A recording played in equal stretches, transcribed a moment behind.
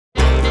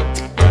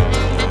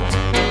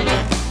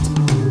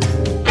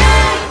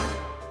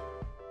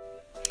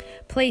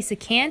Place a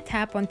can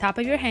tap on top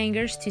of your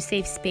hangers to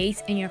save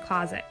space in your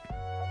closet.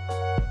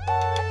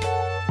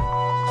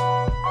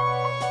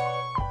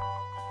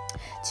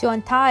 To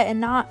untie a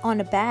knot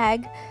on a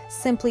bag,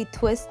 simply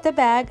twist the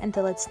bag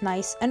until it's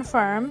nice and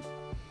firm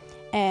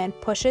and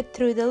push it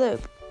through the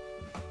loop.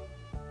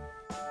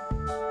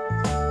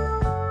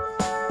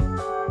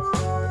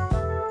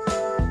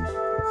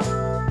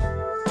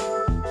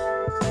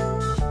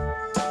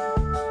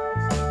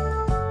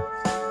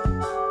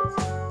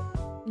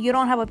 You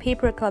don't have a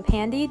paper clip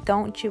handy,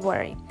 don't you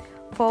worry.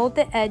 Fold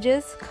the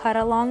edges, cut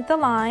along the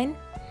line,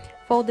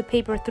 fold the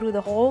paper through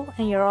the hole,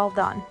 and you're all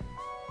done.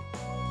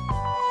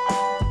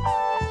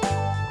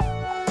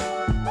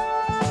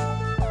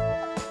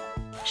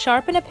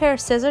 Sharpen a pair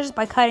of scissors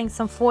by cutting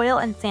some foil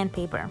and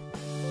sandpaper.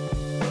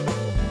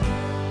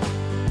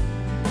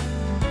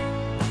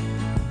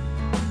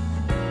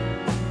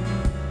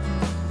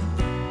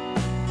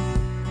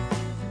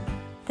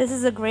 This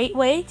is a great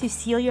way to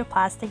seal your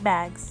plastic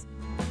bags.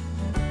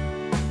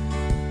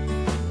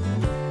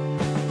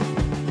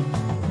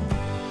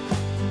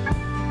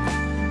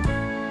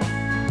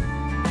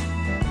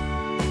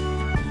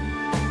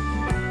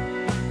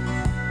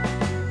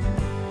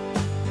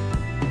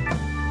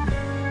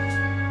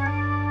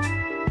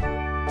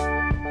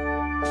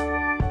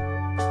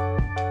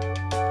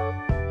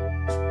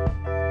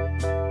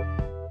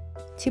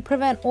 To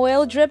prevent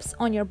oil drips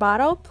on your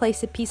bottle,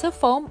 place a piece of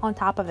foam on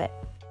top of it.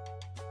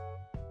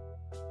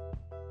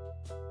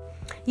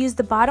 Use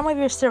the bottom of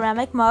your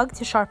ceramic mug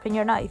to sharpen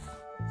your knife.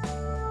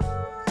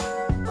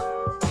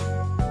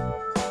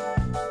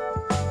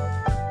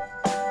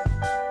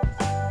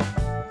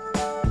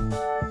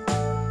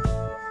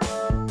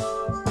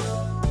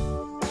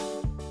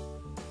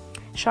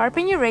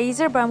 Sharpen your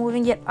razor by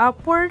moving it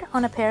upward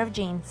on a pair of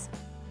jeans.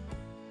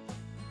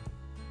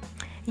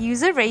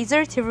 Use a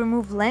razor to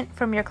remove lint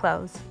from your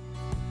clothes.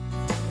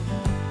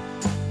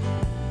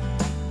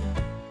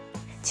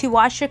 To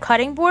wash your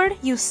cutting board,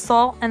 use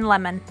salt and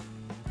lemon.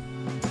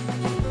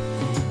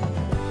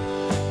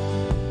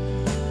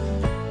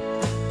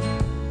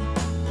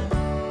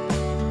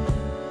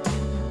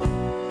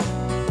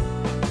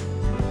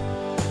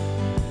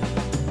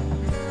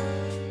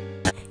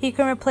 You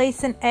can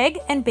replace an egg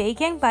and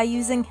bacon by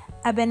using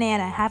a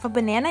banana. Half a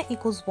banana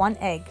equals 1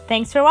 egg.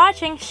 Thanks for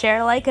watching.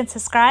 Share, like, and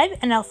subscribe,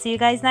 and I'll see you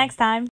guys next time.